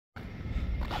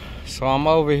So I'm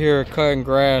over here cutting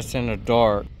grass in the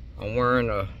dark. I'm wearing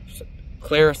a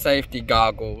clear safety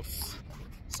goggles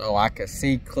so I can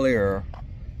see clear.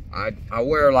 I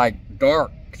wear like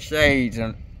dark shades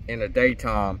in the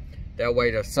daytime. That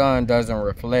way the sun doesn't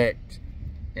reflect.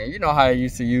 And you know how I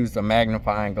used to use the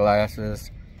magnifying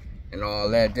glasses and all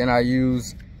that. Then I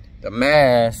use the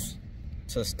mask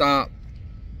to stop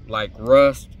like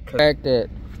rust.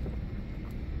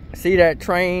 See that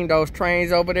train, those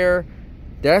trains over there?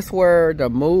 That's where the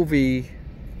movie,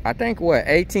 I think what,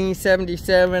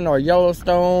 1877 or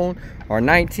Yellowstone or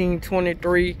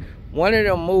 1923, one of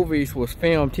them movies was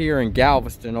filmed here in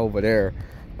Galveston over there.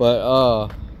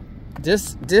 But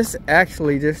this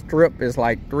strip is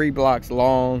like 3 blocks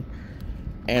long,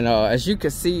 and as you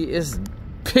can see, it's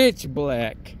pitch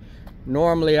black.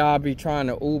 Normally I'll be trying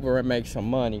to Uber and make some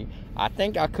money. I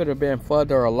think I could have been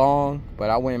further along,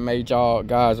 but I went and made y'all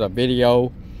guys a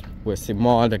video with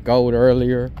Simon the goat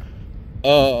earlier.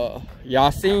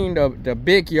 Y'all seen the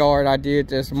big yard I did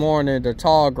this morning, the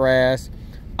tall grass.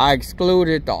 I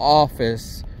excluded the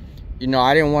office. You know,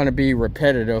 I didn't want to be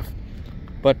repetitive.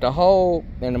 But the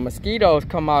mosquitoes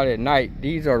come out at night.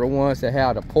 These are the ones that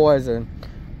have the poison.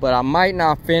 But I might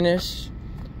not finish.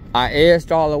 I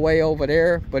edged all the way over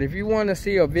there. But if you want to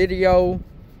see a video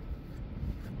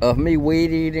of me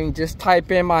weed eating, just type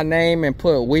in my name and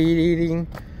put weed eating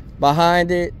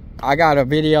behind it. I got a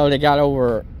video that got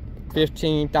over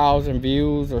 15,000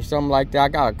 views or something like that. I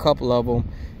got a couple of them,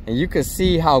 and you can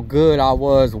see how good I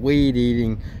was weed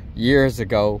eating years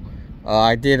ago.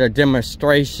 I did a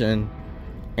demonstration,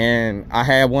 and I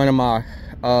had one of my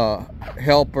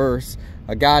helpers,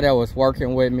 a guy that was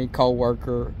working with me,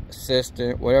 co-worker,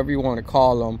 assistant, whatever you want to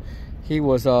call him. He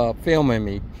was filming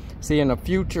me. See, in the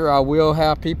future, I will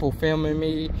have people filming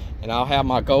me, and I'll have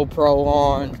my GoPro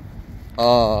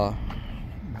on.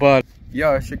 But,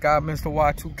 yo, it's your guy, Mr.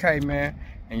 Y2K, man.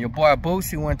 And your boy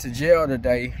Boosie went to jail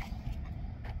today.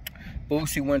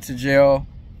 Boosie went to jail,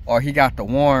 or he got the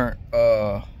warrant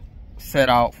set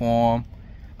out for him.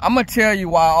 I'm going to tell you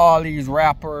why all these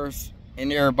rappers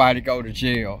and everybody go to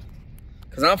jail.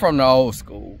 Because I'm from the old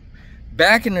school.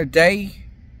 Back in the day,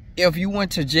 if you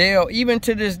went to jail, even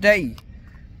to this day,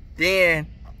 then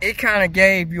it kind of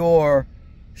gave your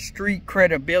street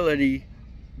credibility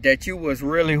that you was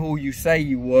really who you say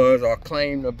you was or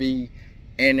claimed to be,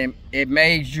 and it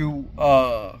made you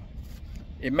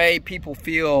it made people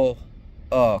feel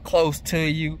close to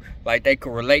you, like they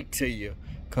could relate to you.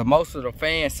 Because most of the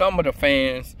fans, some of the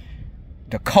fans,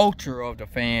 the culture of the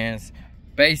fans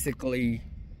basically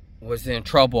was in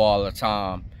trouble all the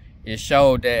time. It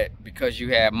showed that because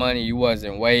you had money, you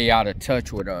wasn't way out of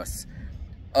touch with us.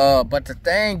 But the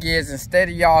thing is, instead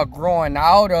of y'all growing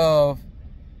out of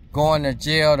going to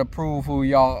jail to prove who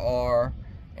y'all are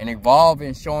and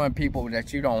evolving, showing people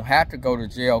that you don't have to go to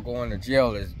jail, going to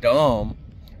jail is dumb.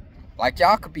 Like,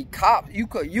 y'all could be cops. You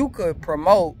could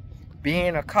promote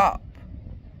being a cop.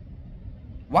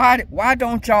 Why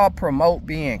don't y'all promote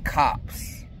being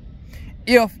cops?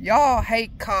 If y'all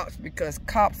hate cops because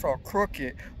cops are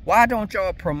crooked, why don't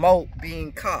y'all promote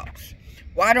being cops?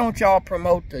 Why don't y'all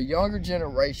promote the younger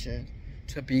generation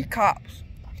to be cops?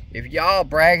 If y'all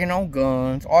bragging on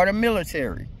guns or the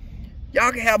military,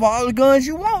 y'all can have all the guns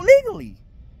you want legally.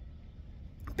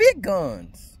 Big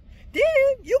guns. Then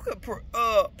you could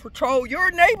patrol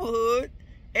your neighborhood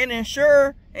and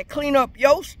ensure and clean up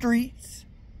your streets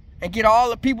and get all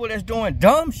the people that's doing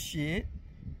dumb shit.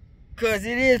 Because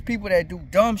it is people that do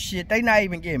dumb shit. They not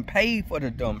even getting paid for the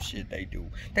dumb shit they do.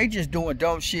 They just doing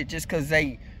dumb shit just because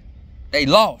they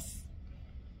lost.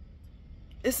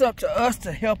 It's up to us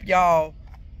to help y'all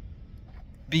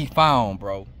be found,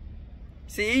 bro.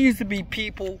 See, it used to be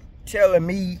people telling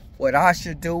me what I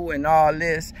should do and all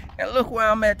this. And look where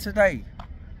I'm at today.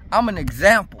 I'm an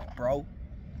example, bro.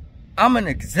 I'm an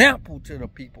example to the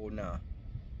people now.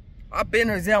 I've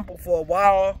been an example for a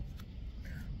while.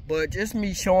 But just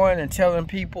me showing and telling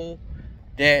people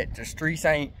that the streets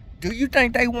ain't... Do you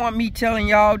think they want me telling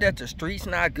y'all that the streets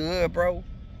not good, bro?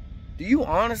 Do you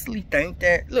honestly think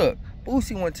that? Look,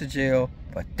 Boosie went to jail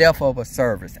for theft of a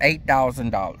service.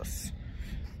 $8,000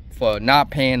 for not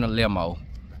paying the limo.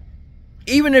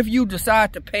 Even if you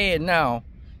decide to pay it now,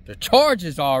 the charge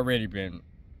has already been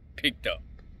picked up.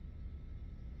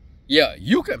 Yeah,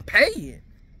 you can pay it,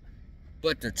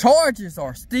 but the charges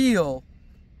are still...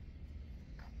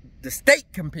 The state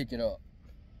can pick it up.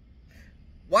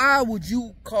 Why would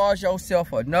you cause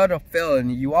yourself another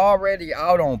felony? You already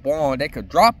out on bond. They could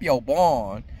drop your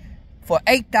bond for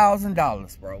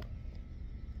 $8,000, bro.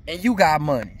 And you got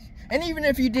money. And even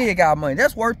if you did got money,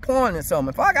 that's worth pawning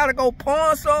something. If I gotta go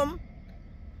pawn something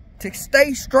to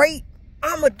stay straight,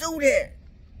 I'ma do that.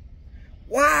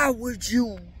 Why would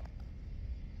you?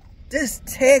 This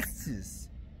Texas.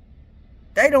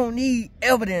 They don't need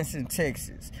evidence in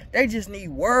Texas. They just need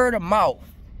word of mouth.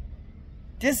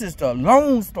 This is the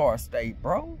Lone Star State,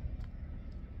 bro.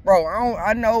 Bro,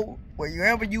 I know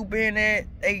wherever you been at,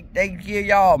 they give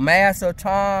y'all massive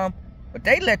time, but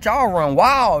they let y'all run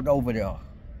wild over there.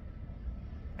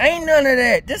 Ain't none of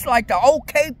that. This like the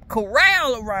OK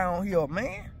Corral around here,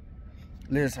 man.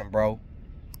 Listen, bro.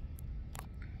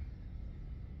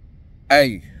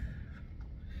 Hey,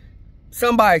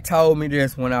 somebody told me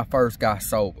this when I first got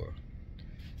sober.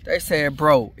 They said,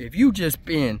 bro, if you just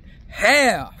spend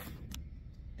half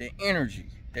the energy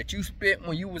that you spent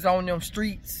when you was on them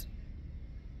streets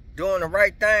doing the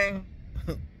right thing,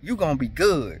 you gonna be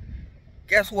good.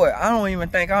 Guess what? I don't even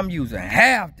think I'm using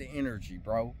half the energy,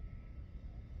 bro.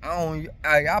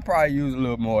 I probably use a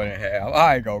little more than half.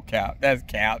 I ain't gonna count. That's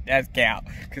count. That's count.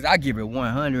 Cause I give it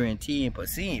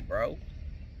 110%, bro.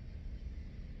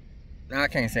 Now I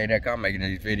can't say that cause I'm making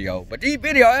these videos. But these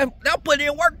videos, they'll put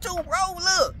in work too, bro.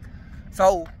 Look.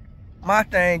 So my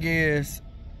thing is,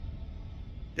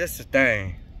 this the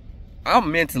thing.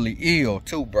 I'm mentally ill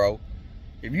too, bro.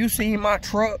 If you see my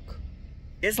truck,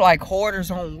 it's like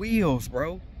hoarders on wheels,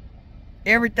 bro.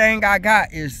 Everything I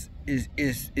got is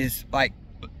like,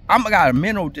 I got a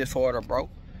mental disorder, bro.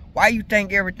 Why you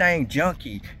think everything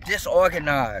junky,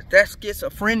 disorganized? That's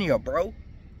schizophrenia, bro.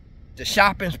 The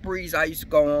shopping sprees I used to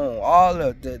go on, all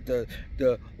of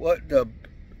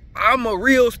I'm a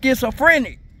real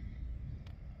schizophrenic.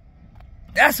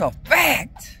 That's a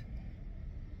fact.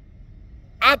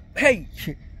 I've been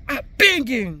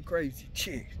getting crazy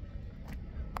chicks.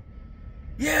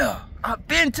 Yeah, I've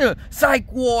been to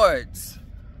psych wards.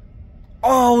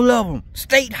 All of them.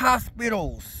 State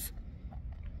hospitals.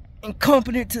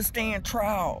 Incompetent to stand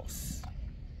trials.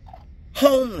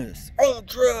 Homeless. On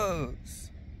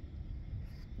drugs.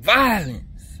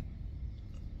 Violence.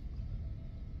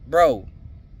 Bro,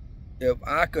 if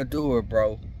I could do it,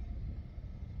 bro,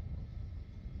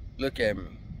 look at me.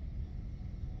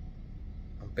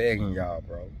 I'm begging y'all,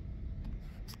 bro.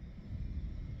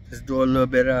 Just do a little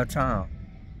bit at a time.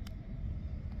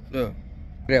 Look,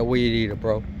 that weed eater,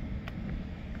 bro.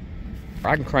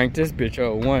 I can crank this bitch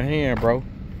up with one hand, bro.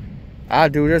 I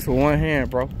do this with one hand,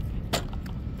 bro.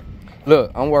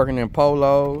 Look, I'm working in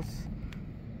polos.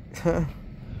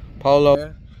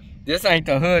 Polo. This ain't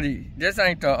the hoodie. This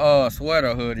ain't the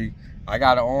sweater hoodie. I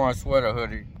got an orange sweater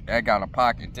hoodie. That got a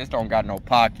pocket. This don't got no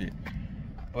pocket.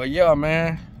 But yeah,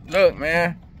 man. Look,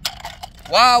 man.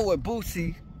 Wild with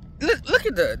Boosie. Look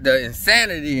at the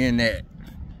insanity in that.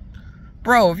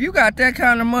 Bro, if you got that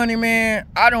kind of money, man,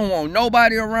 I don't want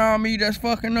nobody around me that's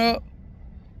fucking up.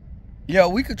 Yo,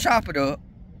 we could chop it up.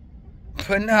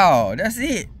 But no, that's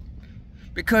it.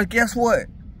 Because guess what?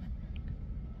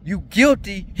 You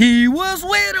guilty. He was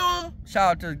with him.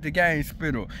 Shout out to the gang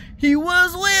Spittle. He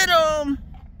was with him.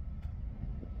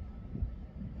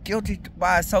 Guilty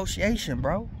by association,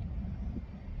 bro.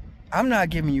 I'm not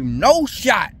giving you no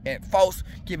shot at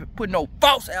put no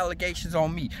false allegations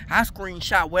on me. I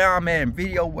screenshot where I'm at and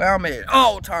video where I'm at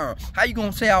all time. How you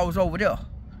gonna say I was over there?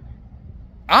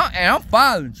 And I'm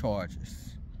filing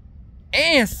charges.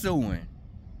 And suing.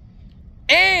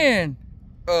 And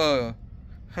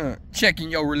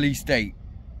checking your release date.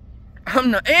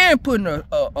 I'm not, and putting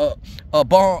a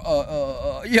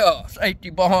bond, yeah, safety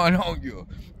bond on you.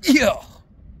 Yeah.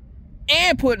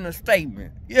 And putting a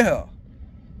statement. Yeah.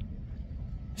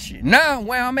 Shit, now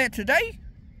where I'm at today,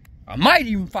 I might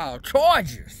even file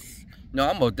charges. No,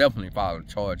 I'm most definitely filing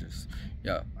charges.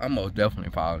 Yeah, I'm most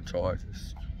definitely filing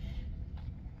charges.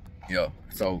 Yeah,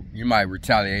 so you might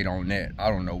retaliate on that. I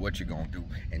don't know what you're gonna do.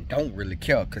 And don't really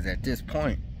care, because at this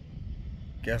point,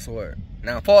 guess what?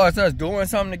 Now, as far as us doing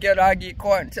something together, I get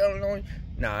caught and telling on you,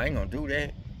 nah, I ain't gonna do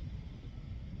that.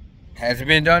 Has it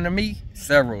been done to me?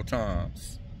 Several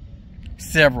times.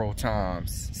 Several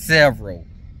times. Several.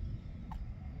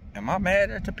 Am I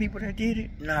mad at the people that did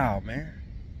it? No, man.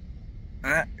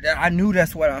 I knew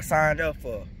that's what I signed up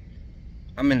for.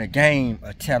 I'm in a game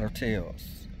of tattletales.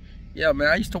 Yeah, man,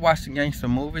 I used to watch the gangster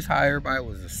movies, how everybody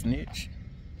was a snitch.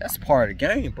 That's part of the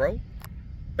game, bro.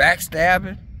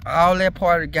 Backstabbing, all that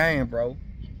part of the game, bro.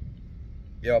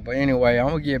 Yeah, but anyway, I'm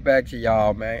gonna get back to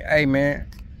y'all, man. Hey,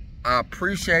 man, I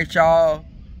appreciate y'all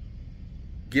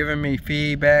giving me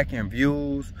feedback and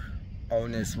views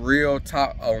on this real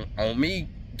talk, on me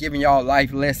giving y'all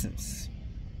life lessons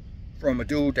from a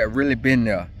dude that really been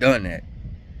there, done that.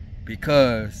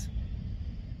 Because,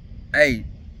 hey,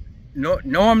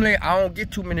 normally I don't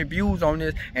get too many views on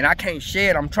this, and I can't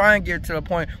share it. I'm trying to get to the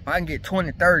point where I can get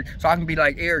 20, 30, so I can be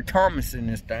like Eric Thomas in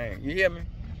this thing. You hear me?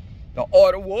 The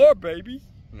art of war, baby.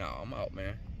 No, I'm out,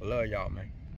 man. I love y'all, man.